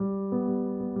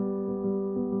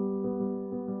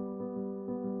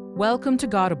Welcome to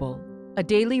Godable, a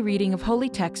daily reading of holy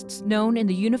texts known in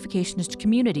the Unificationist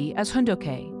community as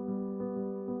Hundoke.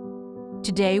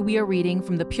 Today we are reading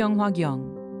from the Pyeonghwa Gyeong.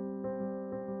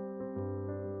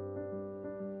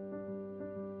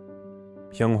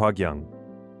 Pyeonghwa Gyeong,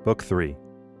 Book 3,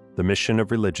 The Mission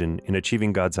of Religion in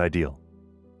Achieving God's Ideal.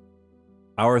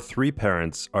 Our three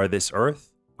parents are this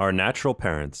earth, our natural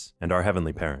parents, and our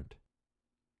heavenly parent.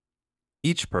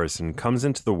 Each person comes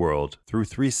into the world through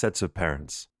three sets of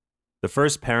parents. The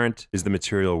first parent is the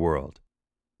material world.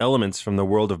 Elements from the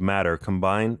world of matter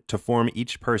combine to form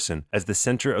each person as the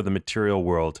center of the material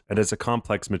world and as a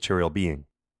complex material being.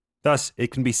 Thus,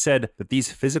 it can be said that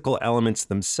these physical elements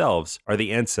themselves are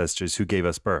the ancestors who gave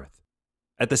us birth.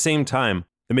 At the same time,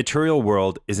 the material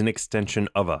world is an extension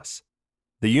of us.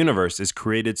 The universe is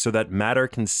created so that matter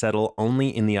can settle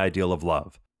only in the ideal of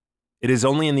love. It is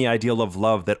only in the ideal of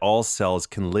love that all cells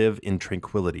can live in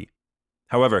tranquility.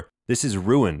 However, this is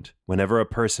ruined whenever a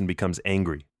person becomes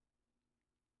angry.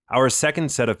 Our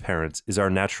second set of parents is our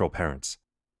natural parents.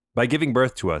 By giving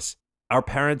birth to us, our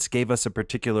parents gave us a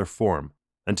particular form,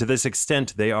 and to this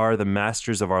extent they are the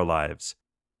masters of our lives.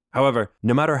 However,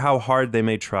 no matter how hard they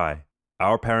may try,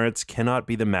 our parents cannot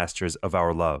be the masters of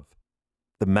our love.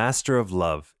 The master of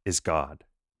love is God.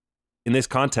 In this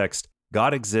context,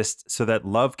 God exists so that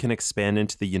love can expand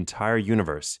into the entire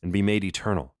universe and be made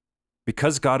eternal.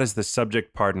 Because God is the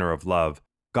subject partner of love,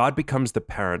 God becomes the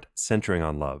parent centering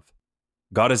on love.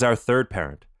 God is our third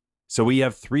parent, so we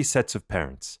have three sets of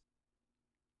parents.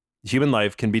 Human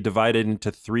life can be divided into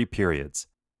three periods: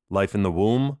 life in the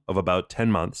womb of about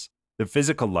 10 months, the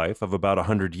physical life of about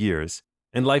 100 years,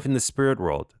 and life in the spirit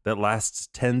world that lasts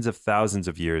tens of thousands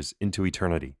of years into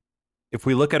eternity. If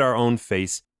we look at our own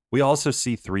face, we also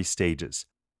see three stages: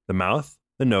 the mouth,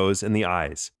 the nose, and the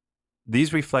eyes.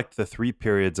 These reflect the three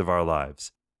periods of our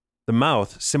lives. The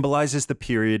mouth symbolizes the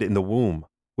period in the womb,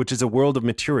 which is a world of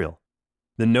material.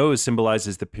 The nose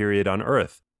symbolizes the period on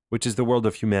earth, which is the world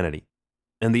of humanity.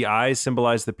 And the eyes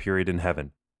symbolize the period in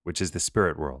heaven, which is the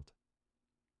spirit world.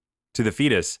 To the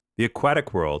fetus, the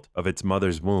aquatic world of its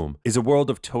mother's womb is a world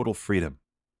of total freedom.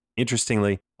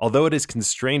 Interestingly, although it is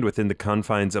constrained within the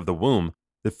confines of the womb,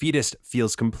 the fetus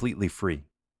feels completely free.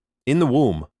 In the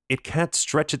womb, it can't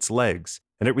stretch its legs,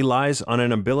 and it relies on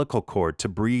an umbilical cord to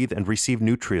breathe and receive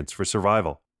nutrients for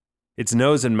survival. Its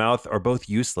nose and mouth are both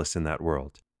useless in that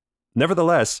world.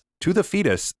 Nevertheless, to the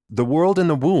fetus, the world in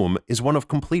the womb is one of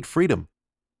complete freedom.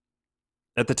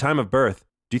 At the time of birth,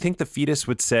 do you think the fetus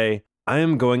would say, "I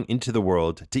am going into the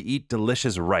world to eat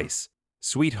delicious rice,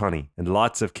 sweet honey, and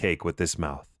lots of cake with this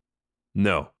mouth"?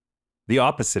 No. The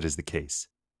opposite is the case.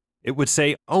 It would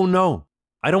say, "Oh no,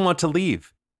 I don't want to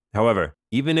leave." However,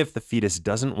 even if the fetus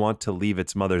doesn't want to leave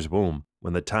its mother's womb,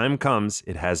 when the time comes,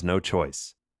 it has no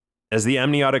choice. As the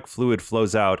amniotic fluid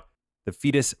flows out, the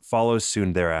fetus follows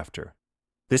soon thereafter.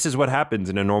 This is what happens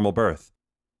in a normal birth.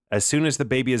 As soon as the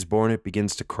baby is born, it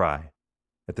begins to cry.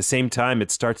 At the same time,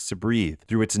 it starts to breathe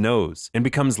through its nose and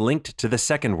becomes linked to the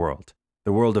second world,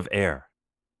 the world of air.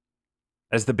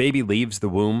 As the baby leaves the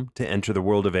womb to enter the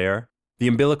world of air, the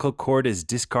umbilical cord is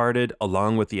discarded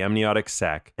along with the amniotic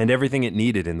sac and everything it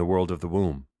needed in the world of the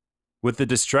womb. With the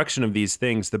destruction of these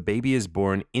things, the baby is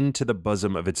born into the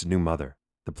bosom of its new mother,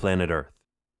 the planet Earth.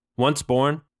 Once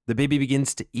born, the baby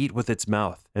begins to eat with its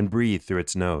mouth and breathe through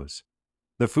its nose.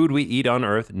 The food we eat on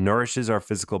Earth nourishes our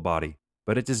physical body,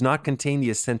 but it does not contain the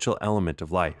essential element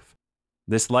of life.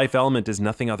 This life element is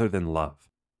nothing other than love.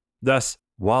 Thus,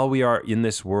 while we are in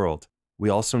this world, we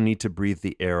also need to breathe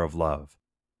the air of love.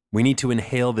 We need to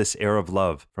inhale this air of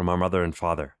love from our mother and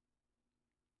father.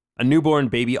 A newborn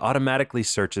baby automatically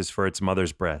searches for its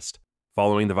mother's breast,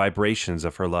 following the vibrations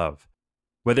of her love.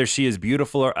 Whether she is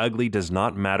beautiful or ugly does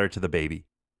not matter to the baby.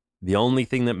 The only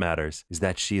thing that matters is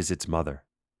that she is its mother.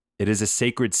 It is a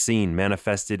sacred scene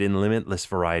manifested in limitless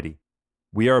variety.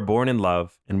 We are born in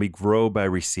love, and we grow by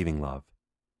receiving love.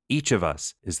 Each of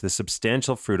us is the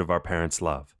substantial fruit of our parents'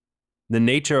 love. The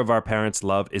nature of our parents'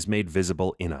 love is made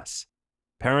visible in us.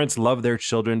 Parents love their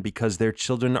children because their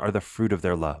children are the fruit of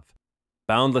their love.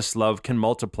 Boundless love can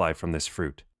multiply from this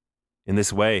fruit. In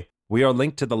this way, we are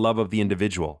linked to the love of the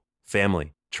individual,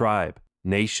 family, tribe,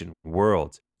 nation,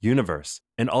 world, universe,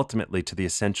 and ultimately to the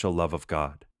essential love of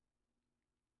God.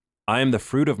 I am the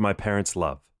fruit of my parents'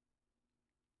 love.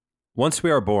 Once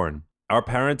we are born, our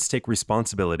parents take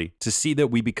responsibility to see that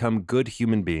we become good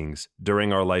human beings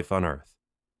during our life on earth.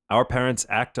 Our parents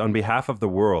act on behalf of the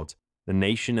world, the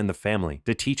nation, and the family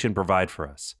to teach and provide for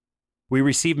us. We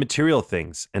receive material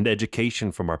things and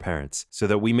education from our parents so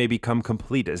that we may become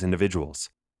complete as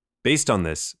individuals. Based on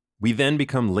this, we then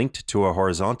become linked to a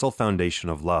horizontal foundation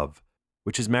of love,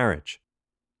 which is marriage.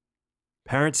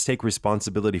 Parents take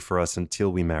responsibility for us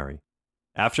until we marry.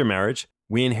 After marriage,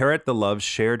 we inherit the love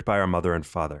shared by our mother and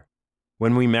father.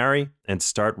 When we marry and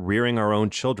start rearing our own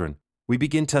children, we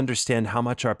begin to understand how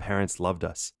much our parents loved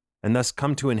us, and thus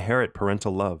come to inherit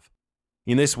parental love.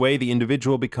 In this way, the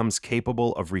individual becomes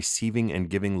capable of receiving and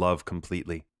giving love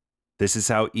completely. This is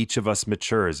how each of us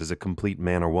matures as a complete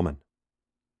man or woman.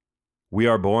 We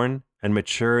are born and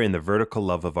mature in the vertical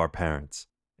love of our parents,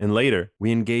 and later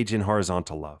we engage in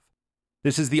horizontal love.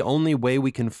 This is the only way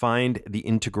we can find the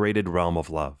integrated realm of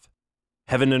love.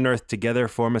 Heaven and earth together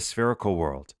form a spherical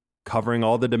world, covering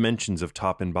all the dimensions of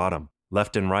top and bottom,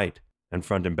 left and right, and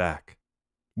front and back.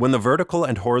 When the vertical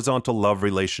and horizontal love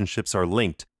relationships are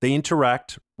linked, they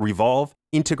interact, revolve,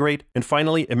 integrate, and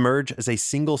finally emerge as a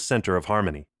single center of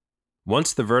harmony.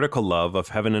 Once the vertical love of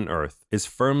heaven and earth is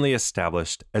firmly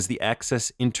established as the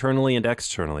axis internally and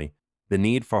externally, the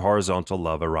need for horizontal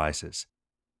love arises.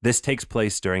 This takes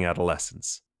place during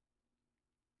adolescence.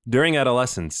 During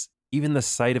adolescence, even the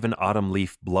sight of an autumn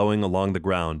leaf blowing along the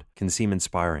ground can seem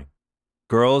inspiring.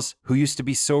 Girls who used to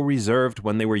be so reserved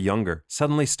when they were younger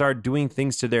suddenly start doing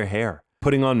things to their hair,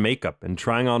 putting on makeup and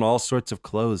trying on all sorts of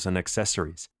clothes and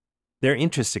accessories. Their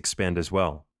interests expand as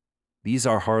well. These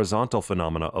are horizontal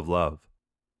phenomena of love.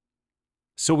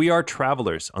 So we are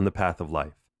travelers on the path of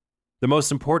life. The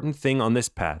most important thing on this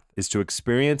path is to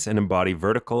experience and embody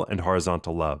vertical and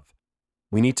horizontal love.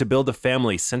 We need to build a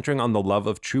family centering on the love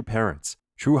of true parents,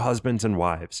 true husbands and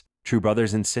wives, true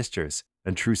brothers and sisters,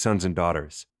 and true sons and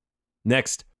daughters.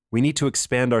 Next, we need to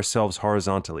expand ourselves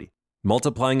horizontally,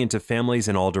 multiplying into families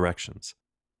in all directions.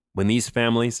 When these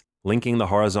families, linking the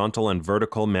horizontal and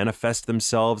vertical, manifest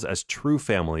themselves as true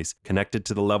families connected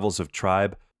to the levels of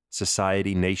tribe,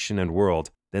 society, nation, and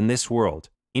world, then this world,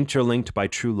 interlinked by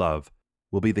true love,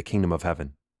 will be the kingdom of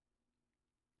heaven.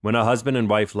 When a husband and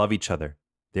wife love each other,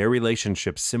 their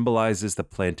relationship symbolizes the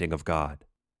planting of God.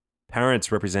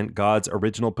 Parents represent God's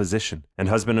original position, and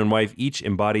husband and wife each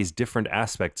embodies different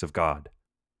aspects of God.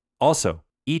 Also,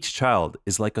 each child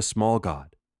is like a small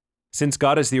God. Since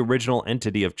God is the original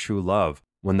entity of true love,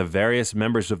 when the various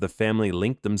members of the family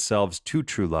link themselves to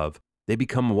true love, they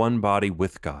become one body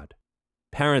with God.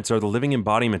 Parents are the living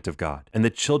embodiment of God, and the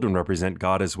children represent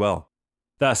God as well.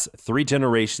 Thus, 3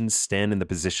 generations stand in the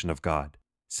position of God,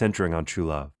 centering on true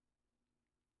love.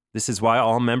 This is why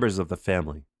all members of the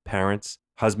family, parents,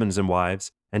 husbands and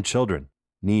wives, and children,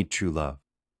 need true love.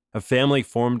 A family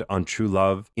formed on true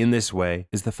love in this way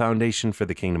is the foundation for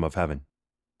the kingdom of heaven.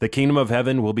 The kingdom of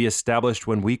heaven will be established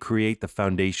when we create the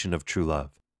foundation of true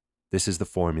love. This is the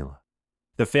formula.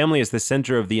 The family is the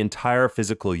center of the entire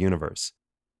physical universe.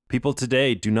 People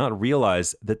today do not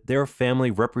realize that their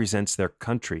family represents their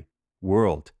country,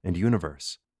 world, and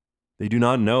universe. They do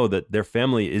not know that their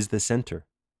family is the center.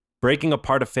 Breaking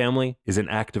apart a family is an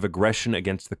act of aggression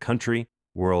against the country,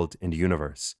 world, and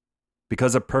universe.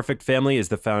 Because a perfect family is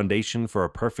the foundation for a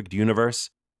perfect universe,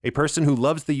 a person who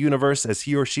loves the universe as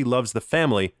he or she loves the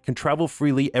family can travel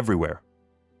freely everywhere.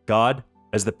 God,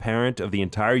 as the parent of the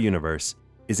entire universe,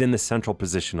 is in the central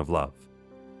position of love.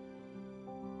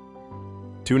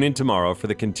 Tune in tomorrow for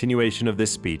the continuation of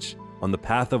this speech on the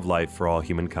path of life for all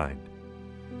humankind.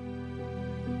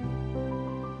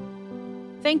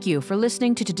 Thank you for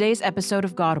listening to today's episode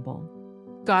of Godable.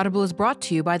 Godable is brought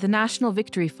to you by the National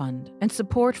Victory Fund and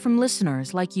support from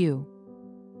listeners like you.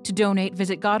 To donate,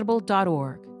 visit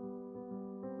godable.org.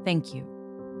 Thank you.